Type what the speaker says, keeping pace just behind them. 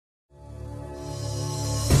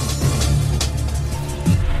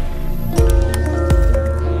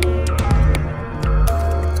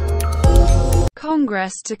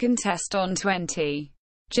Congress to contest on 20.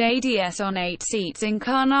 JDS on 8 seats in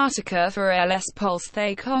Karnataka for LS Pulse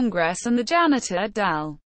Congress and the Janata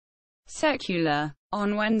Dal. Secular,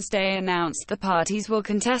 on Wednesday announced the parties will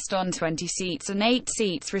contest on 20 seats and 8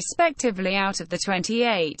 seats respectively out of the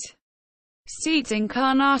 28 seats in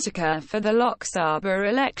Karnataka for the Lok Sabha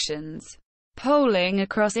elections. Polling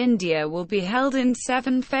across India will be held in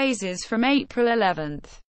 7 phases from April 11.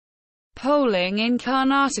 Polling in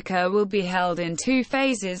Karnataka will be held in 2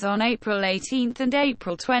 phases on April 18 and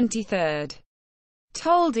April 23.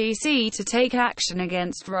 Told EC to take action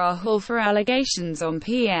against Rahul for allegations on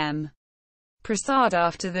PM Prasad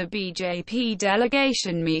after the BJP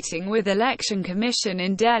delegation meeting with Election Commission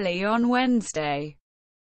in Delhi on Wednesday.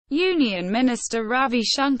 Union Minister Ravi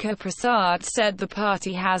Shankar Prasad said the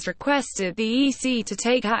party has requested the EC to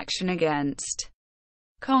take action against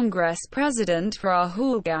Congress President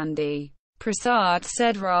Rahul Gandhi. Prasad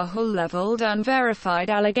said Rahul levelled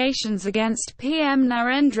unverified allegations against PM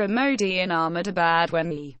Narendra Modi in Ahmedabad when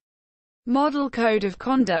the Model Code of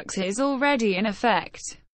Conduct is already in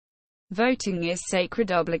effect. Voting is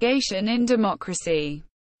sacred obligation in democracy.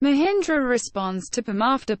 Mahindra responds to PM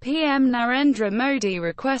after PM Narendra Modi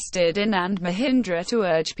requested Anand Mahindra to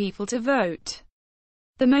urge people to vote.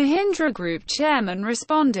 The Mahindra Group chairman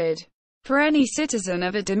responded, "For any citizen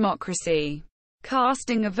of a democracy,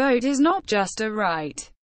 casting a vote is not just a right,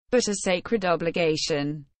 but a sacred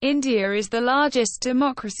obligation. India is the largest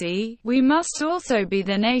democracy. We must also be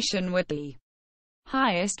the nation with the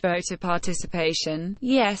highest voter participation.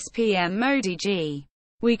 Yes, PM Modi ji.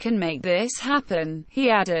 We can make this happen,"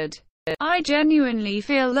 he added. "I genuinely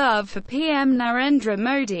feel love for PM Narendra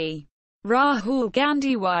Modi." Rahul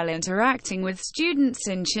Gandhi while interacting with students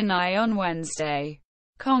in Chennai on Wednesday.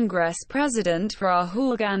 Congress President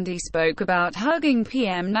Rahul Gandhi spoke about hugging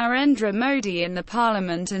PM Narendra Modi in the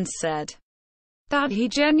parliament and said that he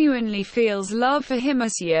genuinely feels love for him.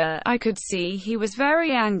 This year, I could see he was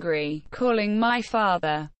very angry, calling my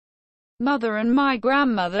father, mother and my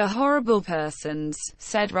grandmother horrible persons,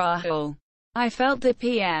 said Rahul. "I felt the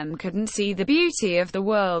PM couldn't see the beauty of the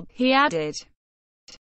world," he added.